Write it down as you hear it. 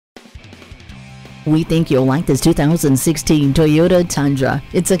We think you'll like this 2016 Toyota Tundra.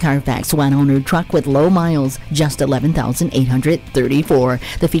 It's a Carfax one-owner truck with low miles, just 11,834.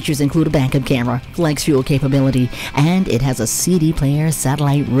 The features include a backup camera, flex fuel capability, and it has a CD player,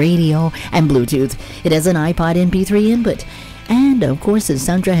 satellite radio, and Bluetooth. It has an iPod MP3 input. And of course, the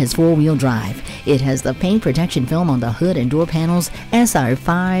Tundra has four-wheel drive. It has the paint protection film on the hood and door panels,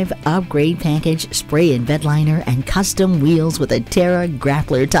 SR5 upgrade package, spray and bed liner, and custom wheels with a Terra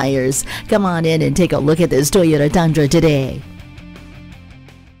Grappler tires. Come on in and take a look at this Toyota Tundra today.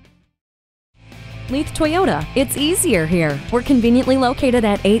 Leith Toyota, it's easier here. We're conveniently located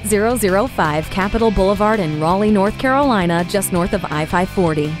at 8005 Capital Boulevard in Raleigh, North Carolina, just north of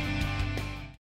I-540.